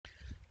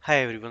Hi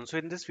everyone. So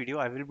in this video,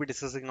 I will be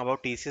discussing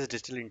about TCS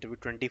Digital Interview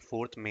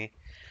 24th May.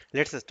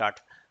 Let's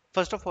start.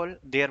 First of all,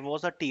 there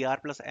was a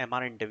TR plus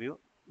MR interview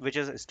which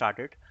is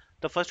started.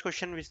 The first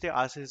question which they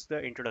ask is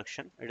the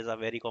introduction. It is a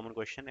very common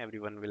question.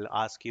 Everyone will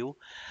ask you.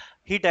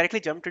 He directly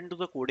jumped into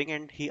the coding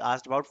and he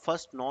asked about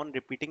first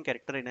non-repeating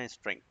character in a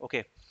string.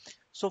 Okay.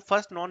 So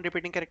first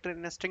non-repeating character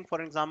in a string.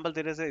 For example,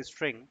 there is a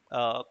string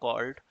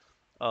called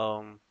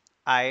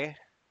I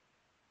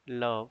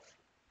love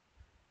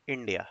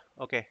India.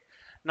 Okay.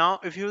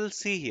 Now, if you will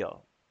see here,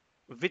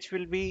 which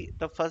will be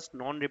the first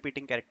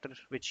non-repeating character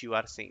which you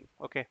are seeing.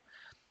 Okay,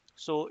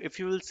 so if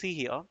you will see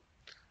here,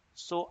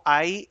 so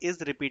I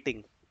is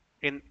repeating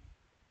in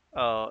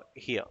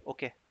here.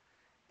 Okay,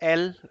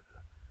 L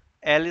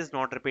L is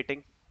not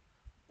repeating,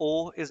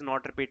 O is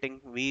not repeating,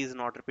 V is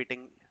not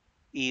repeating,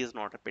 E is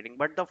not repeating,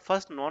 but the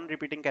first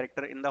non-repeating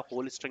character in the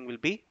whole string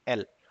will be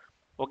L.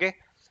 Okay,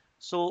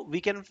 so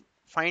we can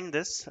find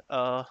this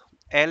L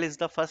is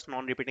the first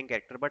non-repeating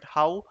character, but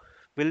how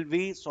will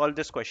we solve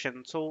this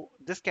question? So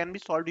this can be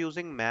solved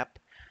using map.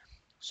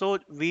 So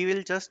we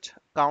will just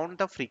count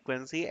the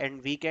frequency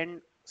and we can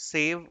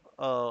save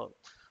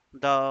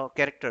the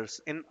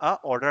characters in a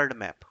ordered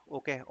map.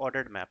 Okay,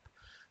 ordered map.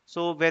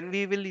 So when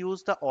we will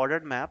use the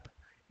ordered map,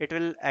 it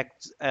will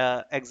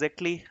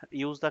exactly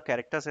use the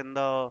characters in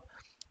the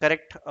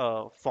correct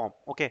form.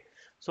 Okay,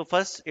 so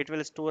first it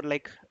will store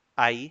like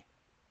I.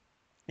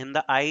 In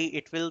the I,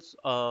 it will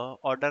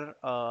order,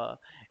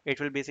 it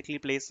will basically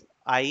place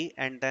I,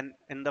 and then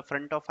in the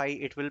front of I,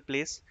 it will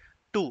place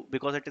 2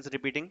 because it is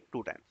repeating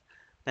 2 times.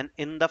 Then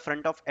in the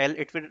front of L,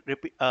 it will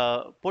repeat,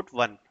 put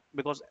 1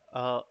 because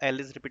L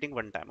is repeating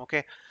 1 time.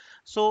 Okay,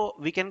 so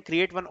we can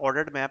create one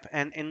ordered map,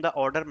 and in the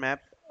order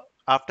map,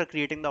 after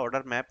creating the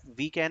order map,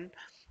 we can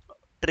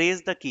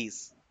trace the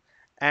keys,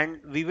 and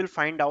we will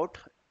find out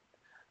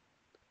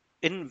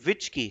in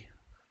which key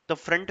the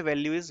front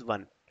value is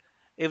 1.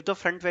 If the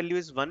front value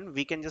is 1,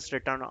 we can just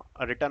return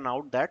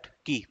out that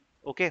key.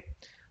 Okay,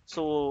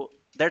 so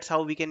that's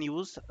how we can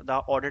use the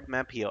ordered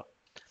map here.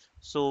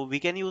 So we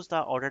can use the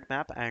ordered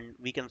map and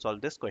we can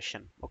solve this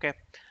question. Okay,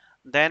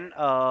 then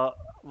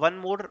one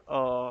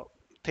more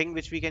thing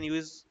which we can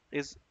use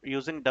is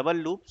using double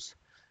loops.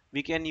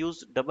 We can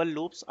use double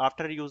loops.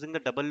 After using the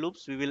double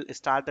loops, we will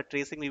start the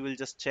tracing. We will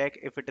just check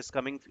if it is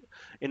coming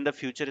in the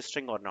future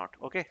string or not.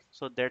 Okay,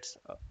 so that's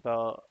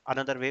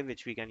another way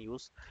which we can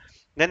use.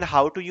 Then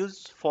how to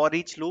use for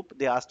each loop?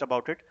 They asked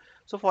about it.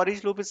 So for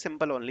each loop is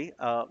simple only.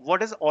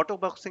 What is auto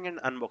boxing and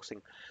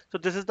unboxing? So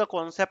this is the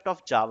concept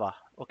of Java.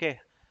 Okay,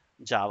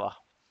 Java.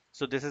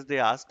 So this is they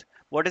asked.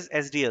 What is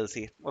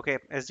SDLC? Okay,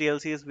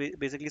 SDLC is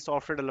basically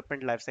software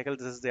development lifecycle.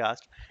 This is they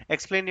asked.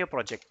 Explain your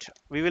project.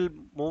 We will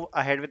move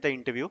ahead with the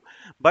interview,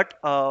 but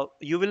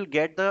you will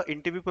get the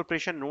interview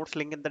preparation notes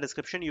link in the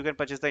description. You can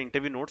purchase the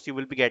interview notes. You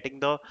will be getting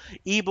the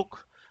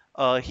ebook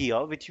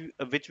here,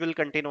 which will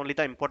contain only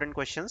the important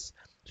questions.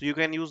 So you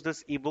can use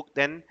this ebook.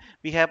 Then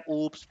we have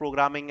OOPS,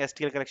 programming,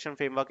 STL correction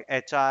framework,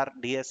 HR,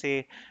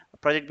 DSA,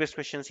 project-based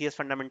questions, CS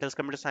fundamentals,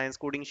 computer science,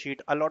 coding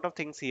sheet, a lot of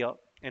things here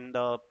in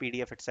the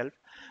PDF itself.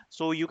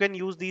 So you can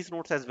use these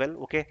notes as well.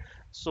 Okay,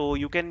 so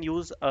you can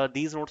use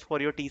these notes for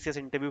your TCS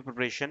interview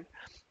preparation.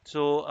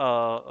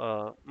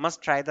 So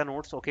must try the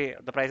notes. Okay,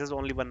 the price is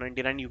only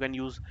 199. You can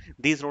use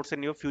these notes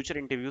in your future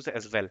interviews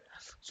as well.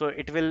 So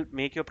it will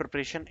make your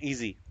preparation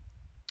easy.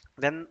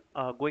 Then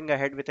going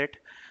ahead with it,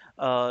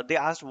 they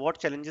asked what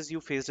challenges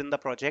you faced in the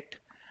project,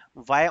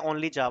 why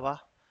only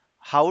Java,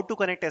 how to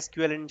connect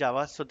SQL in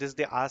Java. So this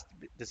they asked,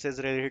 this is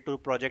related to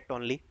project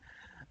only.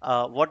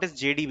 What is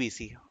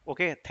JDBC?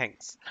 Okay,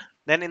 thanks.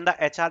 Then in the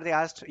HR they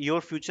asked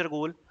your future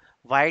goal,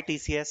 why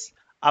TCS,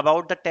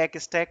 about the tech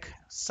stack,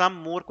 some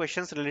more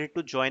questions related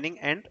to joining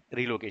and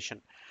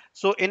relocation.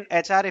 So in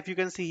HR, if you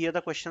can see here,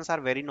 the questions are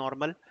very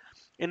normal.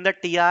 In the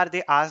TR,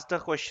 they ask the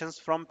questions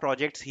from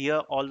projects. Here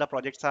all the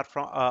projects are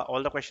from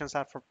all the questions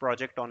are for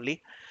project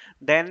only.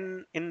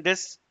 Then in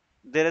this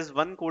there is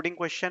one coding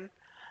question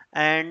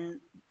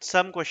and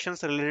some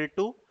questions related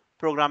to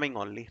programming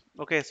only.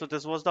 Okay, so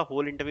this was the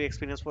whole interview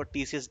experience for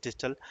TCS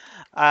Digital.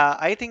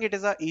 I think it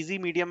is a easy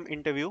medium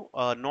interview,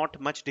 not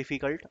much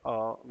difficult.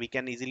 We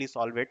can easily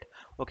solve it.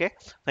 Okay,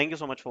 thank you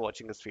so much for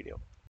watching this video.